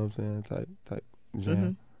club. You know what I'm saying? Type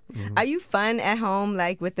jam. Mm-hmm. Are you fun at home,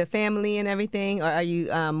 like with the family and everything, or are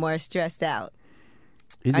you more stressed out?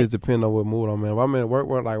 It just depends on what mood I'm in. If I'm in work,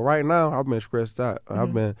 like right now, I've been stressed out.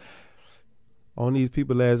 I've been on these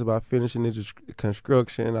people asked about finishing the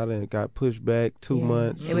construction. I done got pushed back 2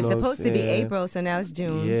 months. It was supposed to be April, so now it's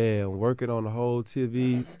June. Yeah, I'm working on the whole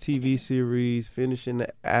TV series, finishing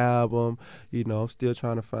the album. You know, I'm still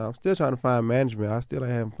trying to find management. I still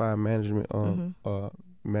haven't found management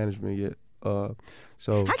management yet.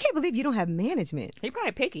 So I can't believe you don't have management. He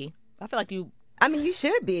probably picky. I feel like you. I mean, you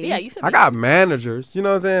should be. Yeah, you should. I got managers. You know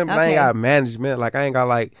what I'm saying? But I ain't got management. Like I ain't got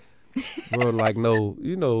like. Bro, like no,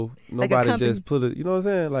 you know, nobody like just pull it. You know what I'm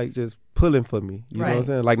saying? Like just pulling for me. You know what I'm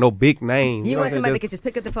saying? Like no big name. You know want somebody that could just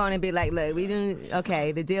pick up the phone and be like, "Look, we didn't.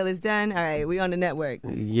 Okay, the deal is done. All right, we on the network.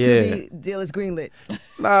 Yeah, deal is greenlit."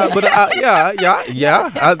 Nah, but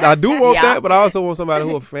I do want that, but I also want somebody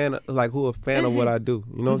who a fan of what I do.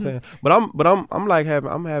 You know what I'm saying? But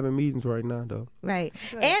I'm having meetings right now though. Right.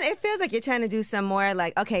 And it feels like you're trying to do some more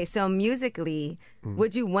like, okay, so musically,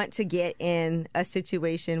 would you want to get in a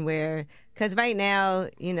situation where, because right now,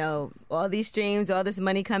 you know, all these streams, all this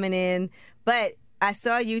money coming in, but I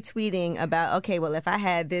saw you tweeting about, okay, well, if I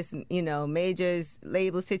had this, you know, majors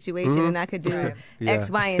label situation and I could do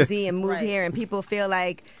X, Y, and Z and move here and people feel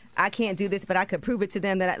like I can't do this, but I could prove it to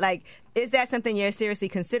them that, is that something you're seriously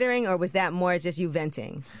considering or was that more just you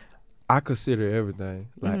venting? I consider everything.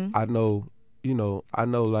 Like, I know,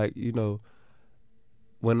 like, you know,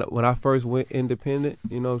 when I first went independent,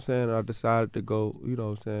 you know what I'm saying, I decided to go, you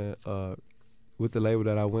know what I'm saying, with the label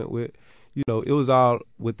that I went with. You know, it was all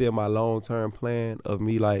within my long-term plan of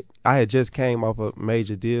me, like, I had just came off a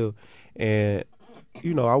major deal, and,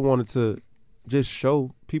 you know, I wanted to just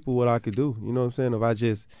show people what I could do, you know what I'm saying, if I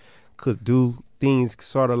just could do things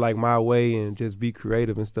sort of like my way and just be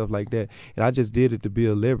creative and stuff like that. And I just did it to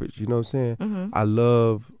build leverage, you know what I'm saying? I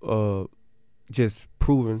love just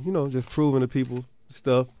proving to people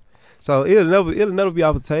stuff. So it'll never be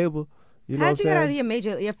off the table. You know How'd you get out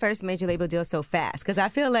of your first major label deal so fast? Because I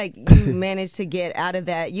feel like you managed to get out of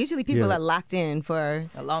that. Usually people are locked in for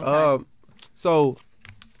a long time. So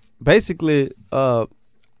basically, I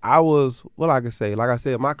was, what I could say, like I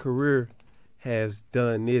said, my career has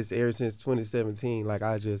done this ever since 2017. Like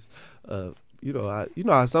I just, you know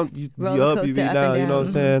how some you be up, you be down, you know what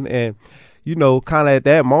I'm saying? And you know, kind of at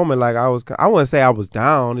that moment, like I wouldn't say I was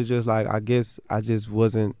down. It's just like I guess I just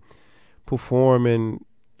wasn't performing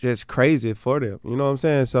just crazy for them, you know what I'm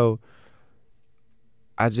saying? So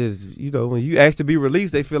I just, you know, when you ask to be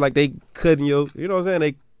released, they feel like they cutting you know what I'm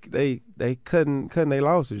saying? They cutting their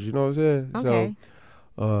losses, you know what I'm saying? Okay.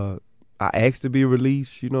 So I asked to be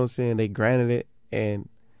released, you know what I'm saying? They granted it, and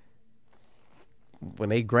when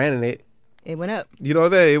they granted it, it went up. You know what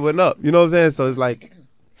I'm saying? It went up, you know what I'm saying? So it's like,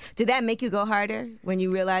 did that make you go harder when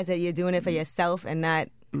you realize that you're doing it for yourself and not?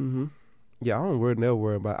 Yeah, I don't never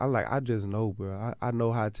worry about it. I just know, bro. I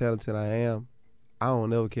know how talented I am. I don't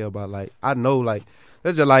never care about, like, I know, like,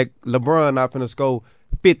 that's just like LeBron not finna score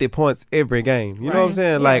 50 points every game. You know what I'm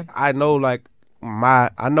saying? Yeah. Like, I know, like,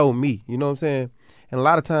 I know me. You know what I'm saying? And a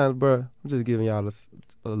lot of times, bro, I'm just giving y'all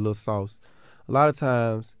a little sauce. A lot of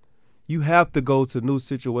times, you have to go to new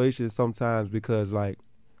situations sometimes because, like,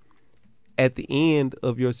 at the end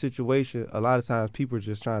of your situation, a lot of times people are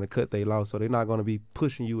just trying to cut their loss, so they're not going to be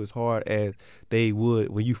pushing you as hard as they would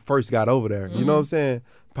when you first got over there. You know what I'm saying?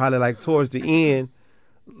 Probably like towards the end,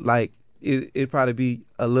 like it'd probably be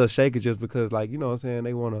a little shaky just because, like, you know what I'm saying,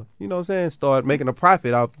 they want to, you know what I'm saying, start making a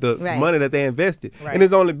profit off the money that they invested. And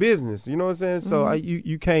it's only business, you know what I'm saying? So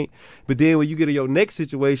you can't, but then when you get in your next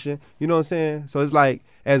situation, you know what I'm saying? So it's like,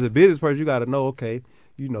 as a business person, you got to know, okay,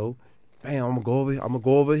 you know, bam, I'm gonna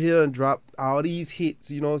go over here and drop all these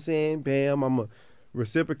hits, you know what I'm saying? Bam, I'm gonna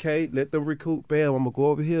reciprocate, let them recoup. Bam, I'm gonna go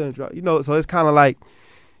over here and drop, you know. So it's kind of like,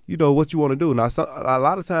 you know, what you want to do. Now, a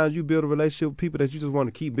lot of times you build a relationship with people that you just want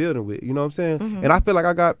to keep building with, you know what I'm saying? And I feel like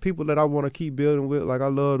I got people that I want to keep building with. Like, I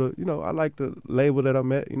love you know, I like the label that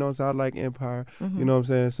I'm at, you know what I'm saying? I like Empire, you know what I'm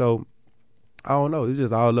saying? So I don't know. It's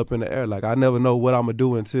just all up in the air. Like, I never know what I'm gonna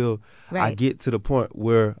do until I get to the point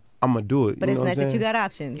where I'm going to do it. But it's nice that you got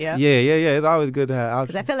options. Yeah. It's always good to have options.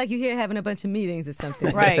 Because I feel like you're here having a bunch of meetings or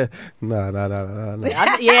something. Right. No.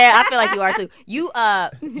 I feel like you are too.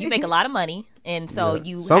 You make a lot of money, and so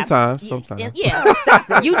you sometimes.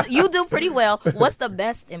 Yeah. you do pretty well. What's the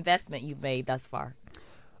best investment you've made thus far?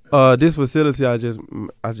 This facility I just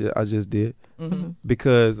did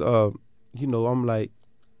because you know, I'm like,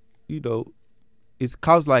 you know, it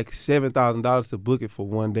costs like $7,000 to book it for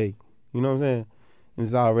one day. You know what I'm saying? And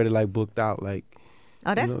it's already like booked out, like,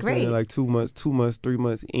 oh, that's great. Like 2 months, 3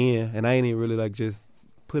 months in, and I ain't even really like just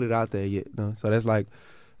put it out there yet. No? So that's like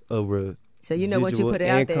a so you know once you put it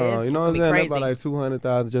out there, you know what I'm saying? That's about like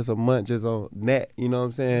 $200,000 just a month, just on that. You know what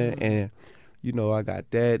I'm saying? And you know, I got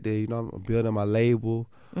that. There, you know, I'm building my label.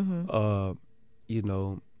 You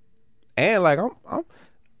know, and like I'm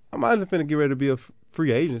just finna get ready to be a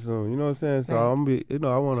free agent soon, you know what I'm saying? So I'm be, you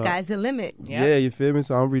know, I want to. Sky's the limit. Yeah, you feel me?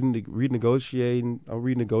 So I'm renegotiating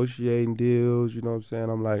deals. You know what I'm saying?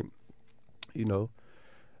 I'm like, you know,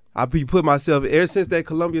 I put myself ever since that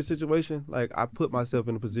Columbia situation. Like, I put myself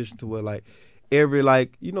in a position to where, like, every,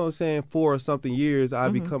 like, you know what I'm saying, 4 or something years,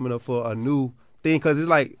 I'd be coming up for a new thing, because it's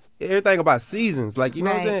like everything about seasons. Like, you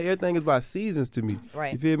know what I'm saying? Everything is about seasons to me.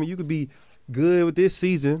 Right. You feel me? You could be good with this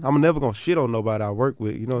season. I'm never gonna shit on nobody I work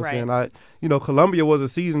with. You know what I'm saying? You know, Columbia was a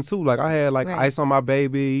season too. Like, I had like Ice on My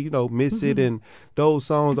Baby, you know, Miss It, and those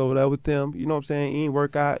songs over there with them. You know what I'm saying? It ain't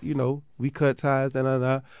work out. You know, we cut ties.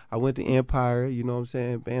 I went to Empire. You know what I'm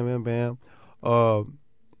saying? Bam, bam, bam.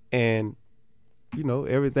 And you know,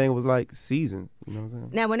 everything was like season. You know what I'm saying?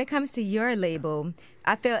 Now, when it comes to your label,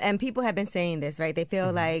 I feel, and people have been saying this, right? They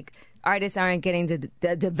feel like artists aren't getting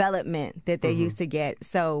the development that they used to get.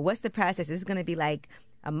 So what's the process? Is it going to be like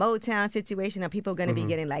a Motown situation? Are people going to be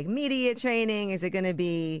getting like media training? Is it going to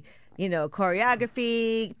be, you know,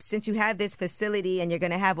 choreography? Since you have this facility and you're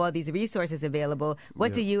going to have all these resources available,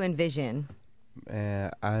 what do you envision?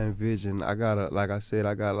 And I envision I got like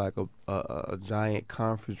a giant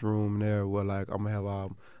conference room there where like I'm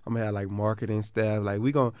gonna have like marketing staff. Like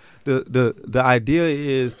we gonna the idea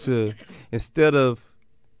is to, instead of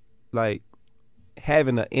like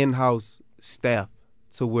having an in-house staff,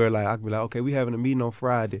 to where like I can be like, okay, we having a meeting on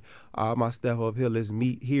Friday. All my staff up here, let's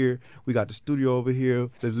meet here. We got the studio over here.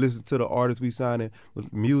 Let's listen to the artists we signing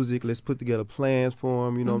with music. Let's put together plans for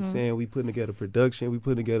them. You know what I'm saying? We putting together production. We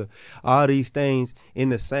putting together all these things in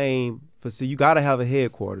the same facility. You got to have a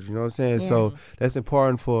headquarters. You know what I'm saying? Yeah. So that's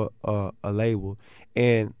important for a label.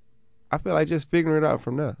 And I feel like just figuring it out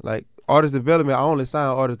from there. Like artist development, I only sign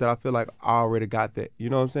artists that I feel like I already got that. You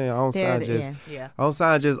know what I'm saying? I don't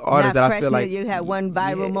sign just artists that I feel like you had one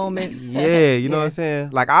viral moment. Yeah, you know what I'm saying?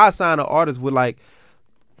 Like I sign an artist with like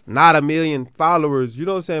not 1 million followers. You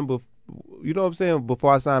know what I'm saying? But you know what I'm saying?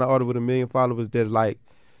 Before I sign an artist with 1 million followers, that's like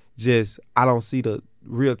just I don't see the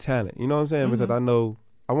real talent. You know what I'm saying? Because I know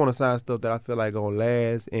I want to sign stuff that I feel like gonna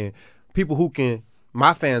last and people who can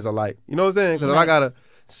my fans are like. You know what I'm saying? Because if I gotta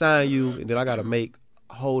sign you and then I gotta make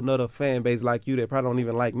a whole nother fan base like you that probably don't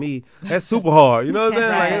even like me, that's super hard. You know what I'm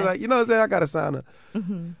saying? Like, it's like, you know what I'm saying? I gotta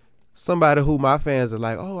sign somebody who my fans are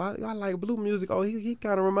like, oh, I like Bleu music. Oh, he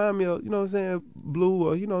kind of remind me of, you know what I'm saying, Bleu,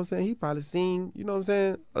 or you know what I'm saying, he probably sing, you know what I'm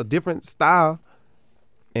saying, a different style.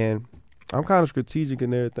 And I'm kind of strategic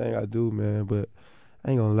in everything I do, man, but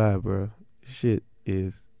I ain't gonna lie, bro. Shit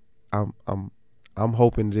is I'm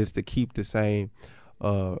hoping just to keep the same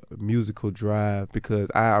musical drive, because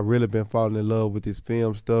I really been falling in love with this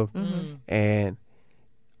film stuff, and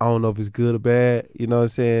I don't know if it's good or bad, you know what I'm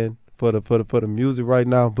saying, for the music right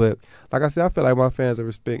now. But like I said, I feel like my fans are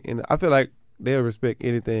respecting. I feel like they'll respect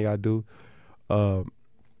anything I do. I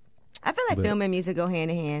feel like film and music go hand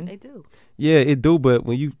in hand. They do. Yeah, it do. But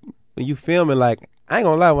when you filming, like I ain't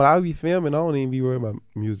gonna lie, when I be filming, I don't even be worried about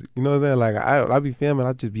music. You know what I'm saying? Like I be filming,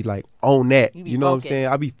 I just be like on that. You know what I'm saying?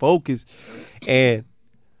 I be focused,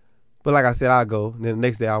 but like I said, I go. And then the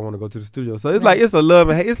next day, I want to go to the studio. So it's like it's a love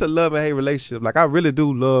and hate relationship. Like I really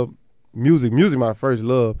do love music. Music my first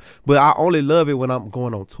love, but I only love it when I'm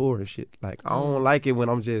going on tour and shit. Like I don't like it when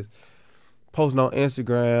I'm just posting on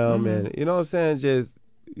Instagram and you know what I'm saying. Just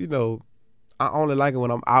I only like it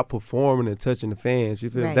when I'm out performing and touching the fans. You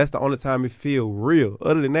feel me? That's the only time it feel real.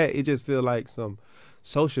 Other than that, it just feel like some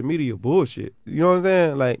social media bullshit. You know what I'm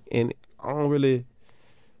saying? Like, and I don't really,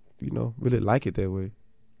 really like it that way.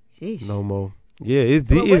 Sheesh. No more. Yeah, it's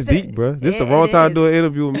deep, bro. This the wrong time to do an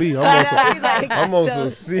interview with me. I'm on some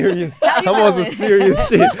serious. I'm on some serious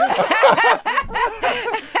shit.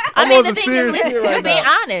 I mean, the thing is, you're being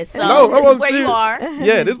honest. So no, this is where you are.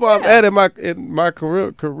 Yeah, this is where I'm at in my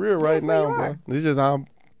career right now, bro. This is how I'm.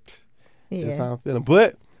 That's how I'm feeling.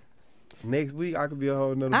 But next week I could be a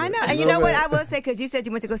whole nother. I know, and you know what I will say, because you said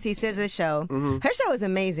you went to go see SZA's show. Her show was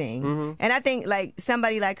amazing, and I think like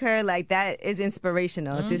somebody like her, like that is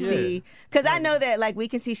inspirational to see. Because I know that like we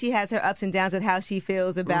can see she has her ups and downs with how she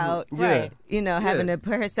feels about, having to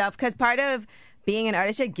put herself. Because part of being an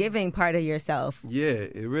artist, you're giving part of yourself. Yeah,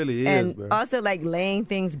 it really is, and bro. also like laying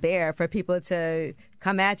things bare for people to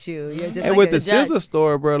come at you. You're just and like with the SZA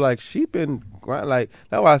story, bro, like she been like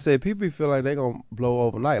that's why I say people feel like they gonna blow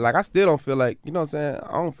overnight. Like I still don't feel like, you know what I'm saying,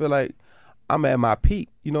 I don't feel like I'm at my peak.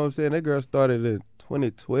 You know what I'm saying? That girl started in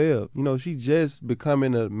 2012. You know, she just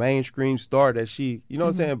becoming a mainstream star that she, you know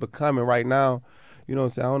what I'm saying, becoming right now. You know what I'm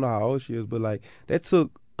saying? I don't know how old she is, but like that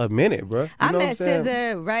took a minute, bro. I met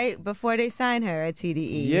SZA right before they signed her at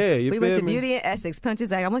TDE. Yeah, we went to Beauty and Essex. Punch was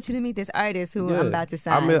like, I want you to meet this artist who I'm about to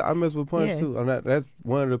sign. I mess with Punch too. That's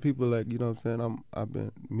one of the people, like, you know what I'm saying, I've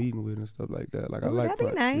been meeting with and stuff like that. Like, I like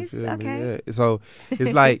that'd Punch. That'd be nice. Okay. Yeah. So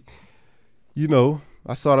it's like,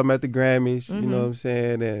 I saw them at the Grammys. You know what I'm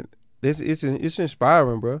saying, and it's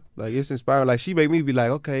inspiring, bro. Like it's inspiring. Like she make me be like,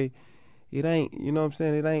 okay, it ain't. You know what I'm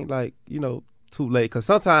saying? It ain't like too late. Cause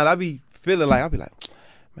sometimes I be feeling like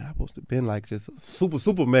man, I'm supposed to been like just a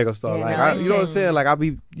super mega star. Yeah, like you know what I'm saying? Like I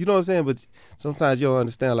be, you know what I'm saying? But sometimes you don't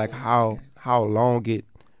understand like how long it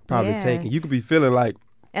probably taking. You could be feeling like.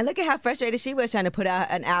 And look at how frustrated she was trying to put out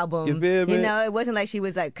an album. You feel me? It wasn't like she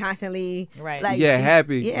was like constantly like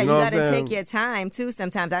happy. Yeah, you gotta take your time too.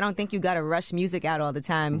 Sometimes I don't think you gotta rush music out all the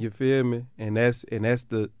time. You feel me? And that's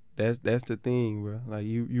the thing, bro. Like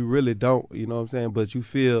you really don't. You know what I'm saying? But you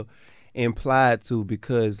feel implied to,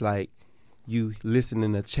 because like. You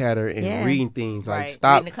listening to chatter and reading things, like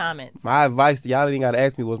stop. Reading the comments. My advice to y'all ain't gotta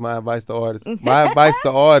ask me what's my advice to artists. My advice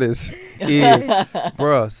to artists is,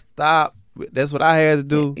 bruh, stop. That's what I had to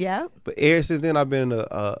do. Yeah. But ever since then, I've been in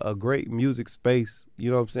a great music space. You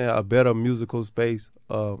know what I'm saying? A better musical space.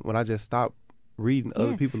 When I just stopped reading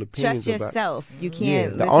other people's opinions. Trust yourself. You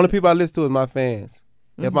can't. The only people I listen to is my fans.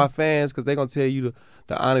 If my fans, because they're going to tell you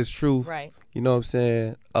the honest truth, right? You know what I'm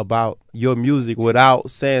saying, about your music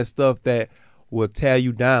without saying stuff that will tear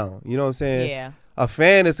you down. You know what I'm saying? Yeah. A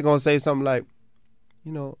fan is going to say something like,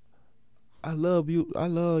 you know, I love you. I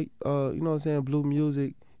love, you know what I'm saying, Bleu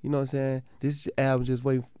music. You know what I'm saying? This album just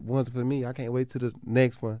wait once for me. I can't wait till the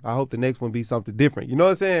next one. I hope the next one be something different. You know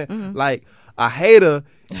what I'm saying? Like, a hater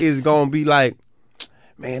is going to be like,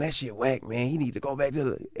 man, that shit whack, man. He need to go back to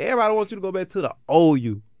the... Everybody wants you to go back to the old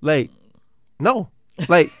you. Like, no.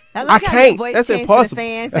 Like, I can't. That's impossible. The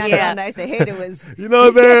fans sounded nice. The hater was... You know what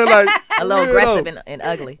I'm saying? Like, a little aggressive and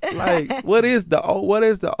ugly. Like, what is the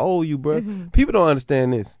old you, bro? People don't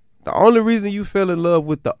understand this. The only reason you fell in love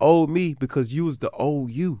with the old me because you was the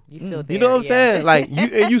old you. You still there. You know what I'm saying? Like,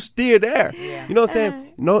 you still there. Yeah. You know what I'm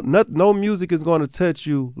saying? No music is going to touch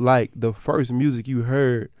you like the first music you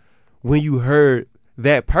heard when you heard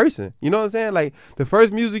that person. You know what I'm saying? Like, the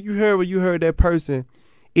first music you heard when you heard that person,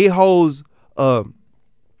 it holds a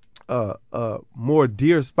more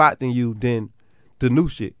dear spot than you than the new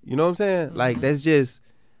shit. You know what I'm saying? Like, that's just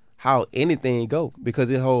how anything go,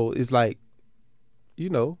 because it's like,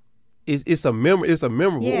 you know, it's a memory. It's a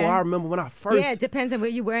memorable. Yeah. Oh, I remember when I first. Yeah, it depends on where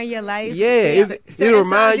you were in your life. Yeah, it'll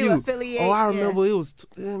remind you. Oh, I remember it was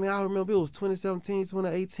 2017,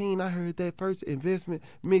 2018. I heard that first investment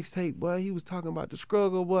mixtape. Boy, he was talking about the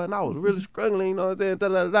struggle, boy, and I was really struggling. You know what I'm saying? Da,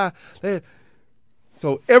 da, da, da.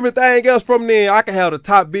 So everything else from then, I can have the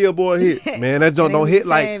top Billboard hit. Man, that joint don't hit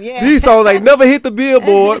like these songs. Ain't never hit the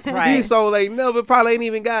Billboard. Right. These songs probably ain't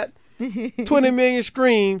even got 20 million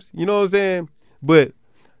streams. You know what I'm saying? But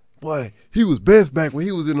boy, he was best back when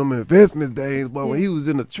he was in them investment days. But when he was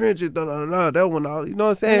in the trenches, that one, you know what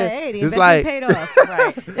I'm saying? Hey, it's like paid off.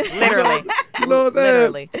 Right. Literally. You know what I'm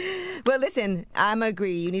saying? Literally. Well, listen, I'm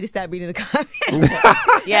agree. You need to stop reading the comments.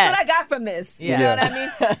 Yes. That's what I got from this. Yeah. You know what I mean?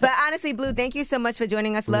 But honestly, Bleu, thank you so much for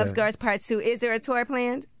joining us. Love Scars Part 2. Is there a tour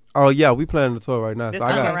planned? Oh yeah, we planning the tour right now. This So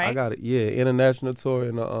summer, right? I got it. Yeah, international tour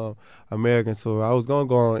and American tour. I was gonna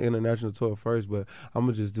go on international tour first, but I'm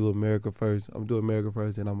gonna just do America first. I'm gonna do America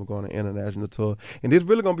first, and I'm gonna go on an international tour. And this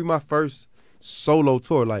really gonna be my first solo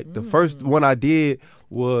tour. Like the first one I did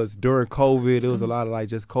was during COVID. There was a lot of like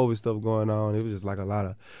just COVID stuff going on. It was just like a lot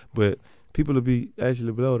of, but people will be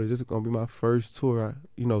actually below. This is gonna be my first tour.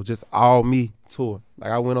 Just all me tour.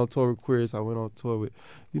 Like I went on tour with Chris. I went on tour with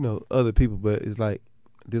other people, but it's like,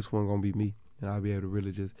 this one gonna be me, and I'll be able to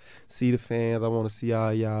really just see the fans. I want to see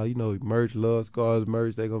all y'all, merch, Love Scars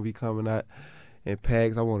merch. They're gonna be coming out in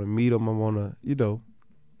packs. I want to meet them. I want to,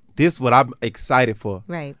 this is what I'm excited for.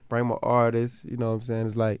 Right. Bring my artists. You know what I'm saying?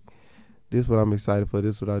 It's like, this is what I'm excited for.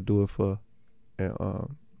 This is what I do it for. And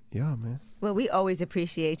yeah, man. Well, we always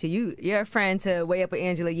appreciate you. You're a friend to Way Up with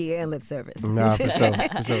Angela Yee and Lip Service. Nah, for sure.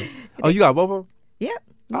 Oh, you got both of them? Yep.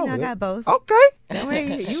 I got both. Okay. Don't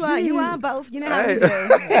worry, you on both. You know how we do.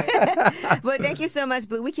 But thank you so much,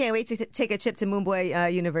 Bleu. We can't wait to take a trip to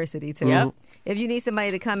Moonboy University too. Yep. If you need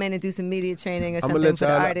somebody to come in and do some media training or something for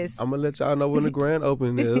the artists, I'm gonna let y'all know when the grand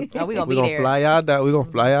opening is. Oh, we gonna be there. Fly y'all down. We gonna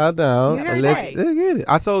fly y'all down. You heard and that. let's get it.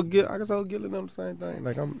 I told Gil and them the same thing.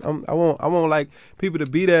 Like I want like people to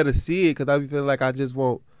be there to see it, because I be feeling like I just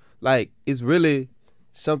want, like, it's really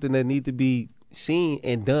something that need to be seen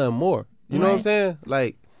and done more. You know what I'm saying?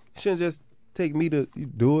 Like, you shouldn't just take me to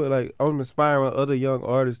do it. Like, I'm inspiring other young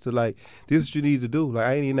artists to, like, this is what you need to do. Like,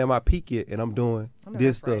 I ain't even at my peak yet, and I'm doing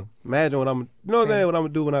this stuff. Right. Imagine what I'm, what I'm gonna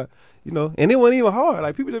do when I, and it wasn't even hard.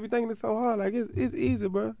 Like, people just be thinking it's so hard. Like, it's easy,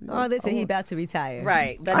 bro. Oh, listen, he about to retire.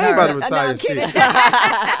 Right. I ain't about to retire shit. Kidding.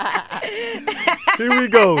 Here we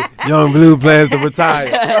go. Young Bleu plans to retire.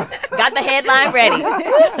 Got the headline ready.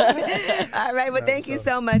 All right. Well, thank you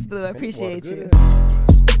so much, Bleu. I appreciate you.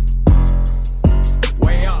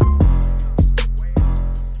 Way up.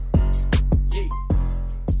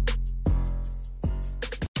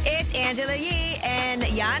 It's Angela Yee, and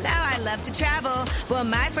y'all know I love to travel. Well,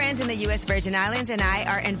 my friends in the U.S. Virgin Islands and I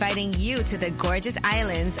are inviting you to the gorgeous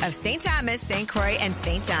islands of St. Thomas, St. Croix, and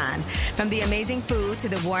St. John. From the amazing food to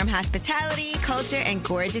the warm hospitality, culture, and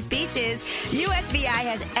gorgeous beaches, USVI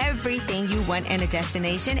has everything you want in a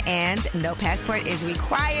destination, and no passport is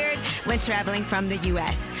required when traveling from the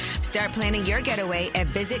U.S. Start planning your getaway at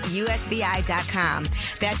visitusvi.com.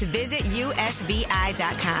 That's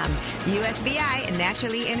visitusvi.com. USVI,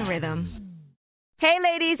 naturally in rhythm. Hey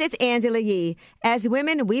ladies, it's Angela Yee. As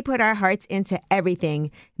women, we put our hearts into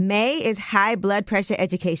everything. May is High Blood Pressure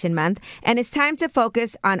Education Month, and it's time to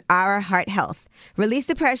focus on our heart health. Release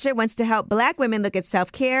the Pressure wants to help Black women look at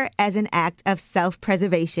self-care as an act of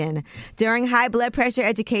self-preservation. During High Blood Pressure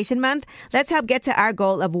Education Month, let's help get to our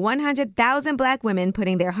goal of 100,000 Black women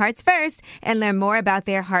putting their hearts first and learn more about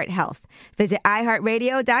their heart health. Visit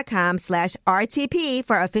iHeartRadio.com/RTP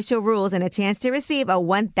for official rules and a chance to receive a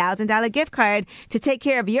 $1,000 gift card to take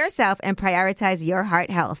care of yourself and prioritize your heart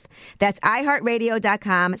health. That's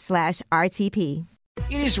iHeartRadio.com/RTP.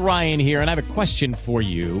 It is Ryan here, and I have a question for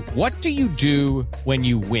you. What do you do when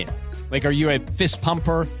you win? Like, are you a fist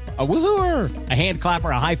pumper, a woohooer, a hand clapper,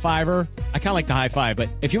 a high fiver? I kind of like the high five, but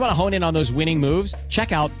if you want to hone in on those winning moves,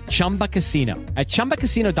 check out Chumba Casino. At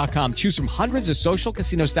ChumbaCasino.com, choose from hundreds of social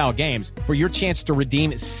casino-style games for your chance to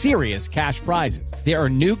redeem serious cash prizes. There are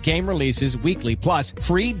new game releases weekly, plus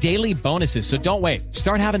free daily bonuses, so don't wait.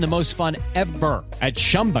 Start having the most fun ever at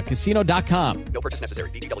ChumbaCasino.com. No purchase necessary.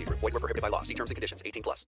 VGW. Void where prohibited by law. See terms and conditions. 18+.